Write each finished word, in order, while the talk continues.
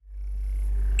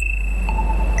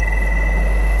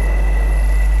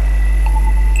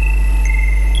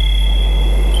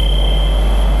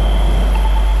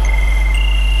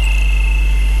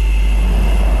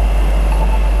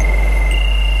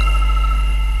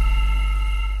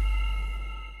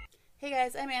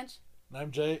guys, I'm Ange.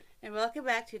 I'm Jay. And welcome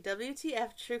back to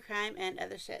WTF True Crime and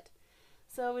Other Shit.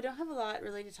 So we don't have a lot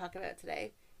really to talk about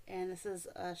today, and this is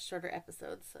a shorter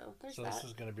episode, so there's that. This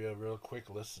is going to be a real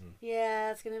quick listen. Yeah,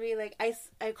 it's going to be like,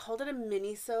 I called it a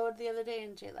mini-sode the other day,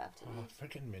 and Jay laughed at me. Oh,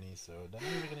 freaking mini-sode. That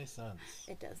doesn't make any sense.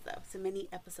 It does, though. It's a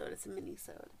mini-episode. It's a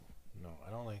mini-sode. No,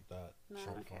 I don't like that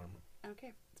short I form. I don't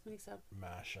care. It's mini-sode.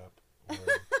 Mashup.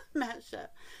 Mashup.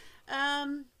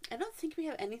 I don't think we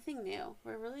have anything new.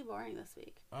 We're really boring this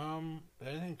week. Did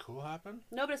anything cool happen?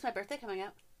 No, but it's my birthday coming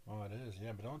up. Oh, it is,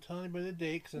 yeah, but don't tell anybody the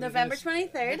date. November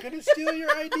 23rd. They're going to steal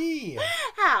your ID.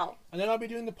 How? And then I'll be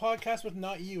doing the podcast with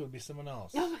not you. It'll be someone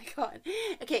else. Oh my god.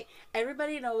 Okay,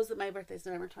 everybody knows that my birthday is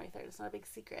November 23rd. It's not a big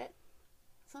secret.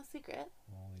 It's not a secret.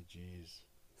 Holy jeez.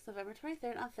 It's November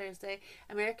 23rd on Thursday.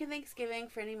 American Thanksgiving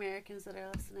for any Americans that are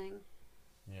listening.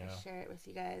 Yeah. I share it with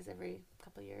you guys every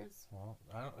couple years. Well,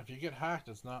 if you get hacked,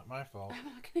 it's not my fault. I'm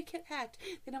not going to get hacked.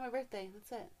 They know my birthday.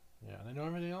 That's it. Yeah, and I know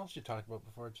everything else you talked about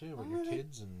before too, with your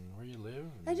kids and where you live.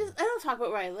 I don't talk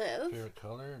about where I live. Favorite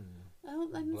color and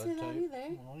I didn't say that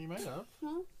either. Well, you might have.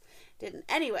 Well, didn't.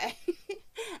 Anyway,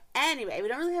 we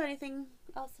don't really have anything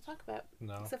else to talk about.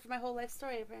 No. Except for my whole life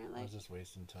story, apparently. I was just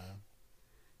wasting time.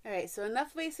 All right, so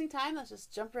enough wasting time. Let's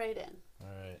just jump right in. All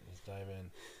right, let's dive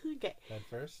in. Okay. Head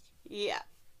first? Yeah.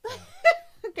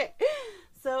 Okay.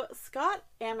 So, Scott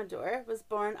Amador was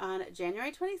born on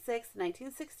January 26,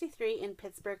 1963 in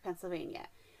Pittsburgh, Pennsylvania.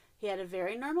 He had a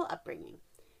very normal upbringing.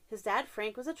 His dad,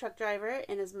 Frank, was a truck driver,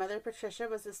 and his mother, Patricia,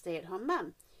 was a stay-at-home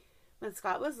mom. When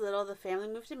Scott was little, the family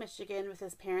moved to Michigan, with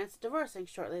his parents divorcing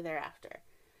shortly thereafter.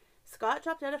 Scott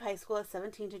dropped out of high school at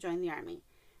 17 to join the Army.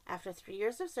 After 3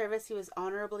 years of service, he was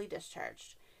honorably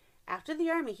discharged. After the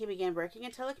Army, he began working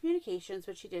in telecommunications,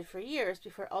 which he did for years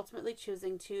before ultimately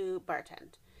choosing to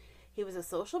bartend. He was a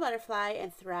social butterfly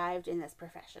and thrived in this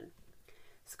profession.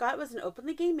 Scott was an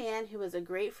openly gay man who was a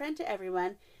great friend to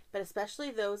everyone, but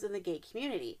especially those in the gay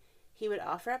community. He would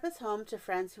offer up his home to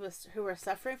friends who were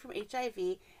suffering from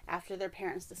HIV after their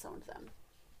parents disowned them.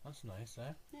 That's nice,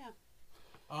 eh? Yeah.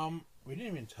 We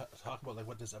didn't even talk about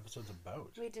what this episode's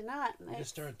about. We did not. We just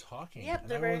started talking. Yep,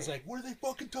 and everyone's like, "What are they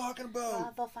fucking talking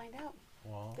about?" They'll find out.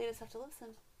 Well, they just have to listen.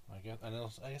 I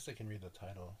guess they can read the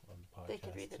title of the podcast. They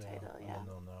could read the title, yeah. And then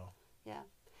they'll know. Yeah.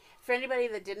 For anybody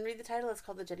that didn't read the title, it's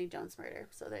called The Jenny Jones Murder.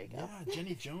 So there you go. Yeah,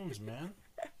 Jenny Jones, man.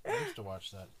 I used to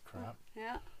watch that crap.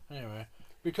 Yeah. Anyway,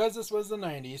 because this was the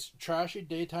 90s, trashy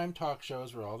daytime talk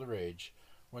shows were all the rage.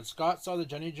 When Scott saw the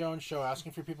Jenny Jones show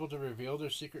asking for people to reveal their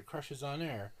secret crushes on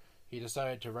air, he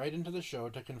decided to write into the show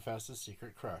to confess his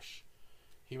secret crush.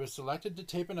 He was selected to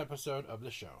tape an episode of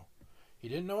the show. He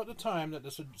didn't know at the time that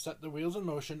this would set the wheels in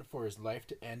motion for his life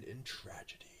to end in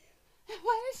tragedy.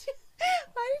 Why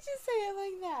did you say it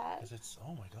like that? Because it's,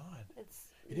 oh my god.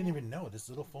 He didn't even know this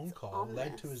little phone call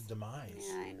led to his demise.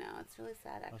 Yeah, I know. It's really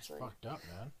sad, actually. That's fucked up,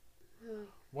 man.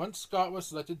 Once Scott was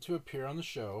selected to appear on the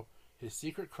show, his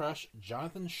secret crush,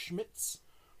 Jonathan Schmitz,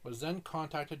 was then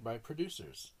contacted by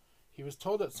producers. He was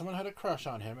told that someone had a crush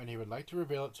on him and he would like to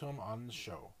reveal it to him on the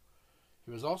show.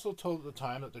 He was also told at the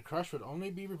time that the crush would only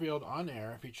be revealed on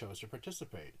air if he chose to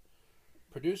participate.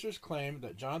 Producers claimed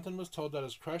that Jonathan was told that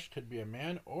his crush could be a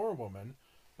man or a woman,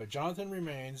 but Jonathan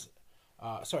maintains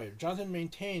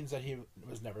that he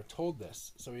was never told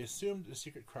this, so he assumed the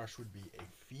secret crush would be a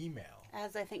female.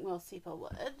 As I think most people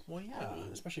would. Well, yeah,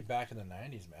 especially back in the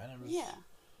 90s, man.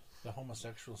 The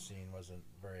homosexual scene wasn't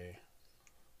very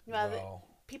well.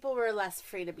 People were less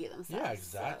free to be themselves. Yeah,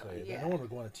 exactly. So, no one would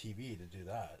go on TV to do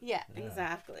that. Yeah,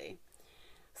 exactly.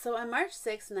 So on March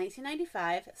 6,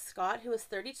 1995, Scott, who was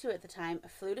 32 at the time,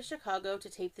 flew to Chicago to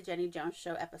tape the Jenny Jones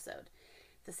Show episode.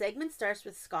 The segment starts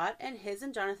with Scott and his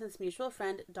and Jonathan's mutual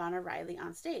friend, Donna Riley,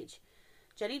 on stage.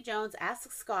 Jenny Jones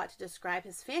asks Scott to describe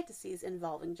his fantasies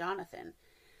involving Jonathan.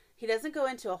 He doesn't go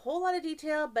into a whole lot of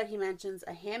detail, but he mentions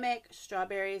a hammock,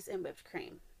 strawberries, and whipped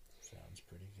cream. Sounds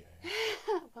pretty gay.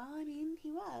 Well, I mean,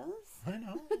 he was. I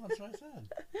know, that's what I said.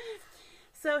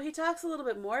 So he talks a little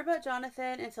bit more about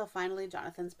Jonathan until finally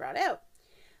Jonathan's brought out.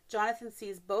 Jonathan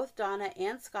sees both Donna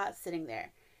and Scott sitting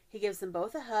there. He gives them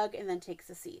both a hug and then takes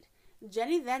a seat.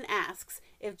 Jenny then asks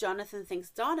if Jonathan thinks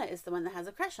Donna is the one that has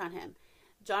a crush on him.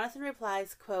 Jonathan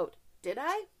replies, quote, "Did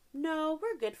I? No,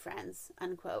 we're good friends,"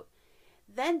 unquote.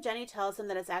 Then Jenny tells him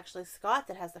that it's actually Scott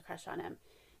that has the crush on him.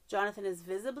 Jonathan is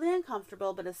visibly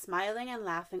uncomfortable but is smiling and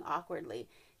laughing awkwardly.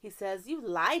 He says, "You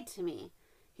lied to me."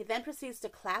 He then proceeds to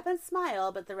clap and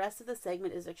smile, but the rest of the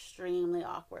segment is extremely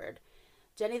awkward.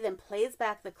 Jenny then plays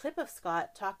back the clip of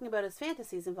Scott talking about his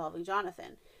fantasies involving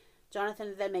Jonathan.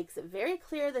 Jonathan then makes it very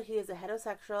clear that he is a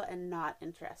heterosexual and not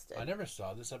interested. I never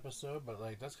saw this episode, but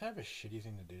like that's kind of a shitty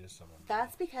thing to do to someone.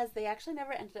 That's because they actually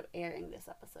never ended up airing this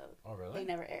episode. Oh, really? They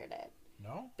never aired it.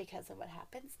 No? Because of what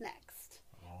happens next.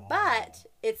 Oh. But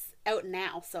it's out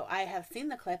now, so I have seen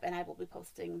the clip and I will be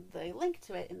posting the link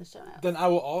to it in the show notes. Then I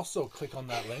will also click on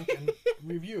that link and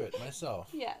review it myself.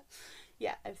 Yeah.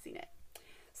 Yeah, I've seen it.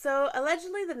 So,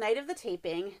 allegedly, the night of the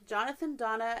taping, Jonathan,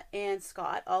 Donna, and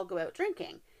Scott all go out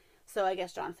drinking. So, I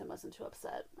guess Jonathan wasn't too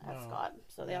upset at Scott,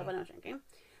 so they all went out drinking.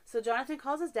 So, Jonathan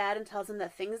calls his dad and tells him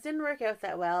that things didn't work out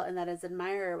that well and that his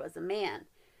admirer was a man.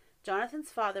 Jonathan's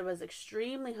father was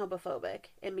extremely homophobic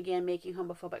and began making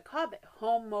homophobic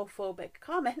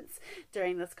comments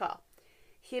during this call.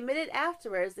 He admitted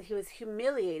afterwards that he was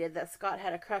humiliated that Scott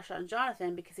had a crush on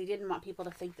Jonathan because he didn't want people to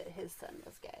think that his son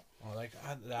was gay. Well, like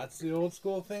that's the old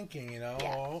school thinking, you know.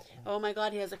 Yeah. Oh my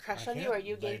God, he has a crush on you. Are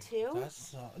you gay too?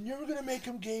 That's you're gonna make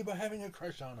him gay by having a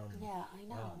crush on him. Yeah, I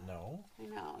know. No. I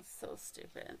know. It's so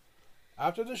stupid.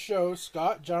 After the show,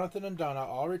 Scott, Jonathan, and Donna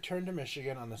all returned to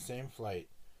Michigan on the same flight.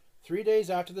 3 days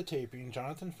after the taping,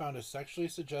 Jonathan found a sexually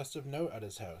suggestive note at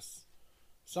his house.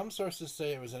 Some sources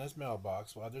say it was in his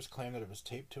mailbox, while others claim that it was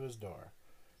taped to his door.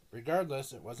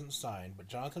 Regardless, it wasn't signed, but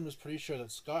Jonathan was pretty sure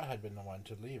that Scott had been the one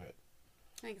to leave it.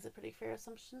 I think it's a pretty fair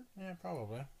assumption. Yeah,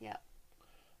 probably. Yeah.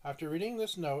 After reading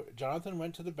this note, Jonathan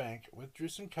went to the bank, withdrew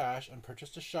some cash, and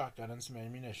purchased a shotgun and some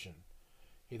ammunition.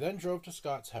 He then drove to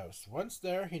Scott's house. Once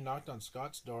there, he knocked on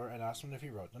Scott's door and asked him if he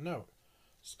wrote the note.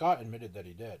 Scott admitted that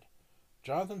he did.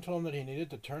 Jonathan told him that he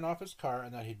needed to turn off his car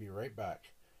and that he'd be right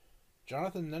back.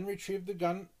 Jonathan then retrieved the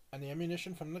gun and the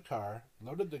ammunition from the car,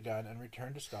 loaded the gun, and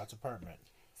returned to Scott's apartment.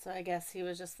 So I guess he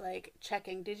was just like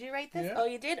checking. Did you write this? Yeah. Oh,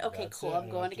 you did? Okay, That's cool. it. I'm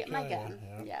going to get my gun.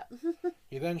 Yeah.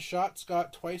 He then shot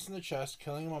Scott twice in the chest,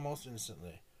 killing him almost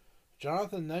instantly.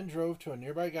 Jonathan then drove to a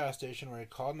nearby gas station where he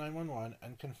called 911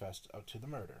 and confessed to the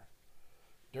murder.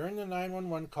 During the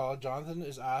 911 call, Jonathan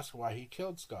is asked why he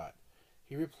killed Scott.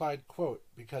 He replied, quote,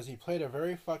 "Because he played a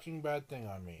very fucking bad thing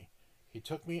on me. He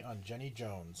took me on Jenny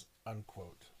Jones,"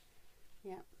 unquote.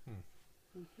 Yeah.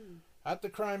 Mm-hmm. At the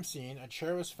crime scene, a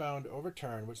chair was found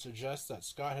overturned, which suggests that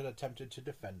Scott had attempted to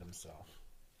defend himself.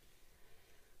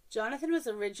 Jonathan was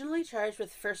originally charged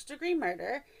with first-degree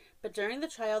murder, but during the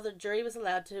trial, the jury was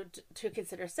allowed to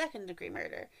consider second-degree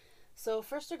murder. So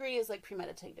first degree is like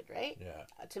premeditated, right?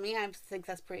 Yeah. To me, I think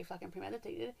that's pretty fucking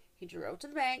premeditated. He drove to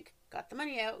the bank, got the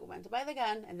money out, went to buy the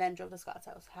gun, and then drove to Scott's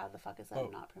house. How the fuck is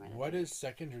that not premeditated? What is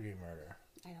second-degree murder?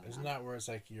 I don't know. Isn't that where it's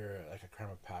like you're like a crime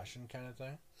of passion kind of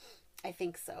thing? I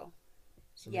think so.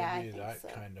 So yeah, maybe I think that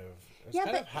so. kind of... It's Yeah,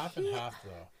 kind but of half and half,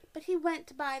 though. But he went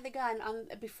to buy the gun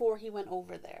before he went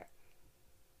over there.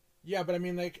 Yeah, but I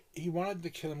mean, like, he wanted to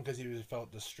kill him because he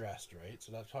felt distressed, right?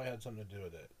 So that's probably had something to do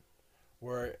with it.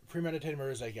 Where premeditated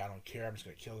murder is like, yeah, I don't care, I'm just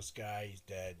going to kill this guy, he's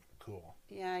dead, cool.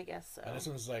 Yeah, I guess so. And this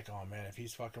one's like, oh man, if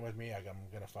he's fucking with me, I'm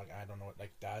going to fuck, I don't know what,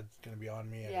 like, dad's going to be on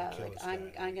me, yeah, I kill like, this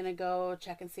I'm going to go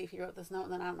check and see if he wrote this note,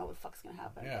 and then I don't know what the fuck's going to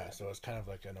happen. Yeah, but... so it's kind of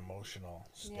like an emotional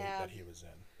state that he was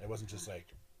in. It wasn't just like,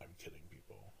 I'm killing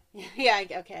people. Yeah,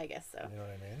 okay, I guess so. You know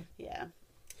what I mean? Yeah.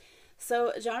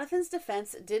 So, Jonathan's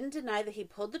defense didn't deny that he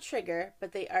pulled the trigger,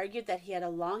 but they argued that he had a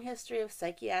long history of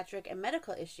psychiatric and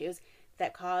medical issues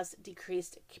that caused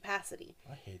decreased capacity.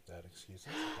 I hate that excuse.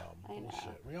 That's dumb. I know.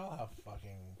 Bullshit. We all have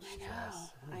fucking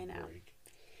stress. I know. Break.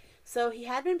 So, he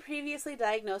had been previously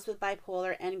diagnosed with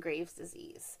bipolar and Graves'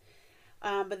 disease.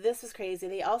 But this was crazy.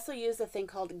 They also used a thing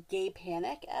called gay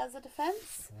panic as a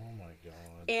defense. Oh my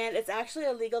god. And it's actually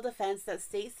a legal defense that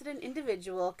states that an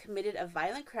individual committed a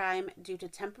violent crime due to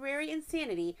temporary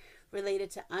insanity related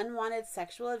to unwanted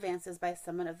sexual advances by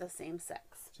someone of the same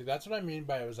sex. See, that's what I mean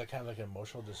by it was like kind of like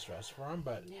emotional distress for him,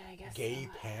 but yeah, I guess gay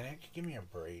so. panic? Give me a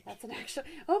break. That's an actual...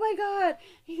 Oh my god!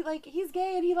 He's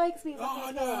gay and he likes me.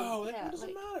 Oh no! Like, what does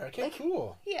it matter? Okay,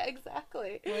 cool. Yeah,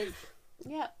 exactly. Like,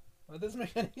 yeah. That doesn't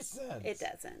make any sense. It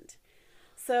doesn't.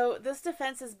 So, this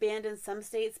defense is banned in some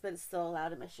states, but it's still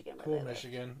allowed in Michigan. Cool,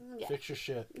 Michigan. Yeah. Fix your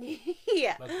shit.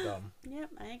 Yeah. That's dumb. Yep,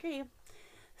 I agree.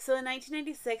 So, in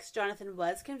 1996, Jonathan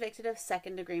was convicted of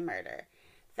second-degree murder.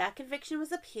 That conviction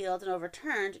was appealed and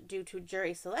overturned due to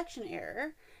jury selection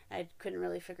error. I couldn't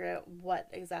really figure out what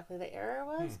exactly the error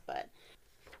was, but...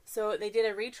 So, they did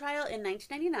a retrial in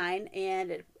 1999,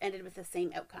 and it ended with the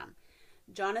same outcome.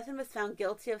 Jonathan was found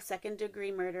guilty of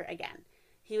second-degree murder again.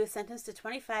 He was sentenced to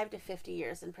 25 to 50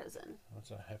 years in prison.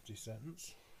 That's a hefty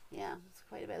sentence. Yeah, that's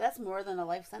quite a bit. That's more than a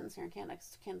life sentence here in Canada.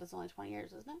 Canada's only 20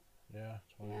 years, isn't it? Yeah,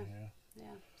 20, Yeah.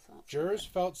 So Jurors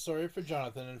felt sorry for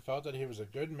Jonathan and felt that he was a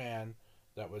good man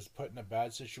that was put in a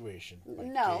bad situation. Like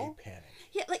No. gay panic.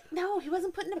 Yeah, no, he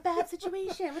wasn't put in a bad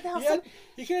situation. What the hell?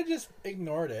 He could have just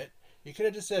ignored it. You could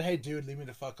have just said, "Hey, dude, leave me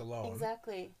the fuck alone."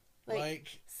 Exactly.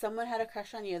 Like someone had a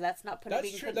crush on you. That's not that's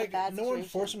being true. put in a Like bad no situation. one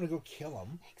forced him to go kill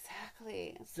him.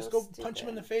 Exactly. It's Just so go stupid. punch him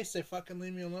in the face. Say, "Fucking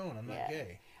leave me alone. I'm not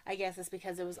gay." I guess it's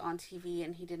because it was on TV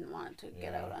and he didn't want it to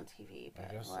get out on TV.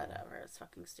 But whatever. So. It's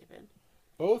fucking stupid.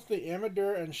 Both the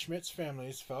Amador and Schmitz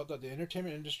families felt that the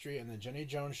entertainment industry and the Jenny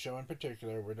Jones show in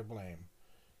particular were to blame.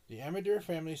 The Amador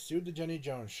family sued the Jenny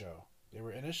Jones show. They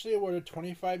were initially awarded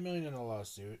 $25 million in the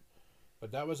lawsuit,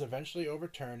 but that was eventually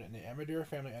overturned, and the Amador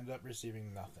family ended up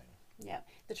receiving nothing. Yeah,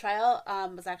 the trial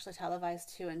was actually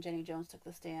televised too, and Jenny Jones took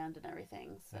the stand and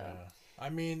everything. So, I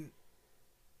mean,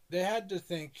 they had to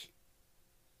think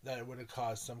that it would have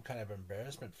caused some kind of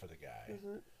embarrassment for the guy.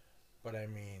 Mm-hmm. But I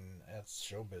mean, that's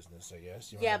show business, I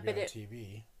guess. You want to be on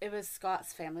TV. It was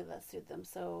Scott's family that sued them.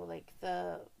 So, like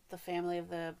the family of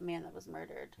the man that was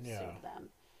murdered sued them.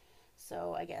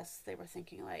 So I guess they were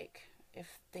thinking like, if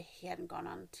he hadn't gone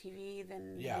on TV,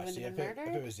 then he wouldn't have been murdered.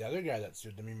 If it was the other guy that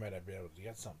sued them, he might have been able to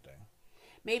get something.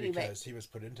 Maybe, because he was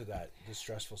put into that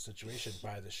distressful situation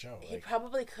by the show. He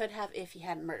probably could have if he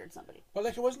hadn't murdered somebody. But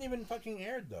like, it wasn't even fucking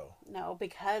aired though. No,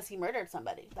 because he murdered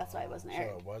somebody. That's why it wasn't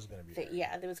aired. So it was going to be aired.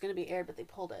 Yeah, it was going to be aired, but they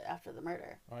pulled it after the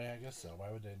murder. Oh yeah, I guess so.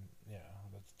 Why would they? Yeah,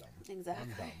 that's dumb.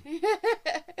 Exactly. I'm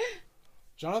dumb.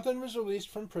 Jonathan was released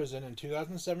from prison in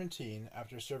 2017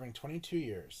 after serving 22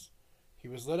 years. He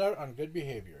was let out on good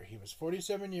behavior. He was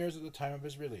 47 years at the time of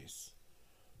his release.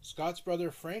 Scott's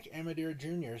brother Frank Amador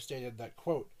Jr. stated that,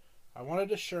 quote, "I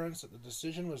wanted assurance that the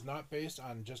decision was not based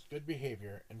on just good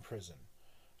behavior in prison.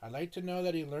 I'd like to know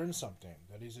that he learned something,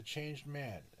 that he's a changed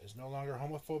man, is no longer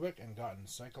homophobic, and gotten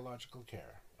psychological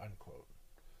care," unquote.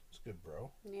 It's good, bro.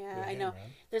 Yeah, good I know.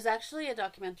 Man. There's actually a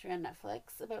documentary on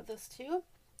Netflix about this too,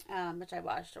 which I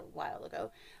watched a while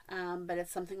ago. But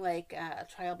it's something like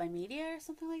Trial by Media or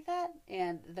something like that.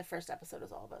 And the first episode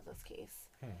is all about this case.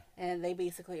 And they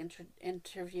basically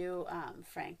interview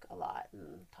Frank a lot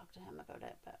and talk to him about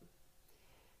it. But,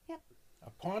 yep.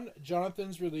 Upon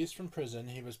Jonathan's release from prison,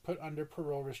 he was put under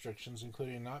parole restrictions,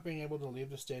 including not being able to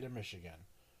leave the state of Michigan.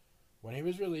 When he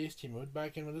was released, he moved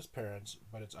back in with his parents,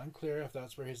 but it's unclear if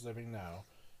that's where he's living now,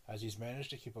 as he's managed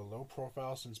to keep a low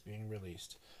profile since being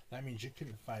released. That means you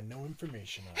couldn't find no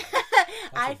information on it.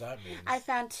 That's what that means. I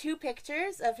found 2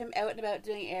 pictures of him out and about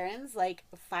doing errands, like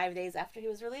 5 days after he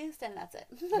was released, and that's it.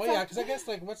 Well, yeah, because I guess,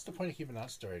 like, what's the point of keeping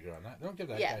that story going? Don't give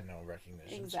that guy no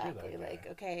recognition. Exactly. Like,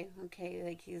 okay,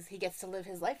 like he gets to live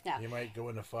his life now. He might go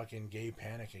into fucking gay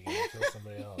panic again and kill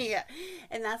somebody else. Yeah,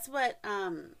 and that's what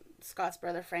Scott's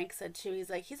brother Frank said too. He's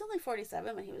like, he's only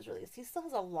 47 when he was released. He still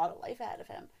has a lot of life ahead of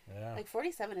him. Yeah. Like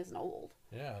 47 isn't old.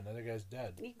 Yeah, another guy's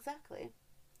dead. Exactly.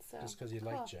 So just because he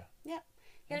liked you. Yeah.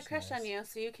 He had a crush on you,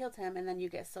 so you killed him, and then you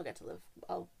still get to live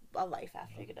a life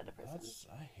after you get out of prison.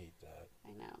 I hate that.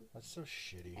 I know. That's so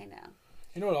shitty. I know.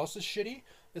 You know what else is shitty?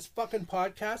 This fucking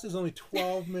podcast is only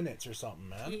 12 minutes or something,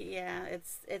 man. Yeah,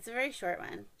 it's a very short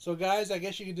one. So, guys, I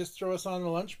guess you could just throw us on the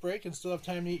lunch break and still have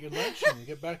time to eat your lunch and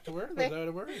get back to work without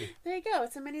a worry. There you go.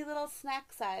 It's a mini little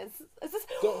snack size. It's a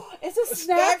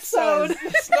snack size.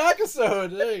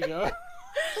 Snack-a-sode. There you go.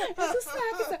 It's a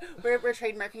snack-a-sode. We're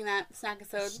trademarking that,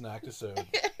 snack-a-sode. Snack-a-sode.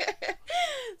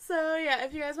 So, yeah,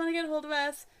 if you guys want to get a hold of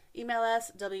us, email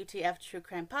us,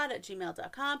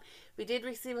 wtftruecrimepod@gmail.com. We did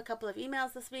receive a couple of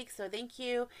emails this week, so thank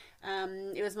you.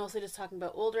 It was mostly just talking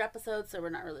about older episodes, so we're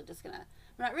not really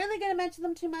gonna mention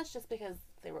them too much, just because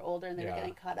they were older and they were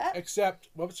getting caught up. Except,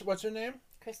 what's her name?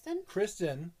 Kristen.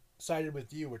 Kristen sided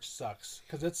with you, which sucks,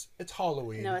 because it's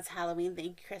Halloween. No, it's Halloween.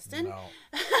 Thank you, Kristen. No.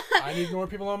 I need more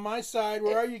people on my side.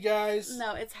 Where are you guys?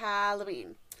 No, it's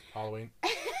Halloween. Halloween.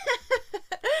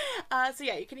 So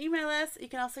yeah, you can email us. You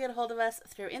can also get a hold of us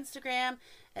through Instagram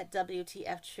at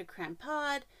WTF True Crime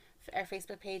Pod. Our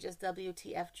Facebook page is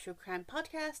WTF True Crime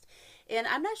Podcast. And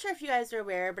I'm not sure if you guys are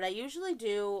aware, but I usually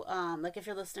do, like if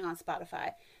you're listening on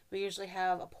Spotify, we usually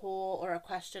have a poll or a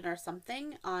question or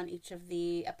something on each of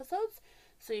the episodes.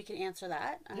 So you can answer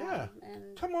that. Yeah.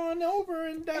 And come on over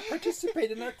and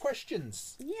participate in our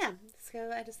questions. Yeah.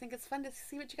 So I just think it's fun to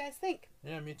see what you guys think.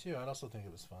 Yeah, me too. I'd also think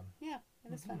it was fun. Yeah,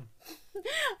 it is fun.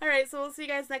 All right, so we'll see you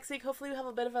guys next week. Hopefully we'll have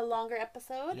a bit of a longer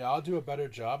episode. Yeah, I'll do a better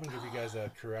job and give you guys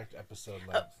a correct episode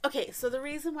length. Okay, so the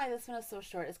reason why this one is so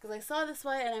short is because I saw this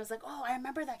one and I was like, oh, I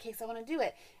remember that case. I want to do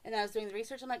it. And I was doing the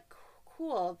research. I'm like,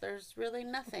 cool. There's really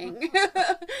nothing.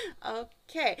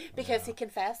 Okay, because he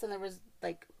confessed and there was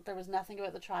nothing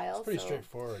about the trial. It's pretty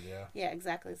straightforward, yeah. Yeah,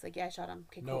 exactly. It's like, yeah, I shot him.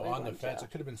 Okay, no, cool, on the fence. It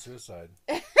could have been suicide.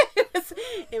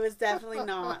 It was definitely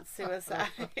not suicide.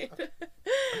 Do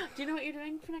you know what you're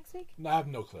doing for next week? No, I have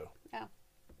no clue. Oh.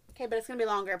 Okay, but it's going to be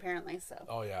longer apparently, so.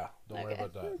 Oh, yeah. Don't worry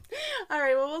about that. All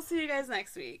right, well, we'll see you guys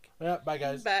next week. Yeah, bye,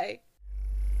 guys. Bye.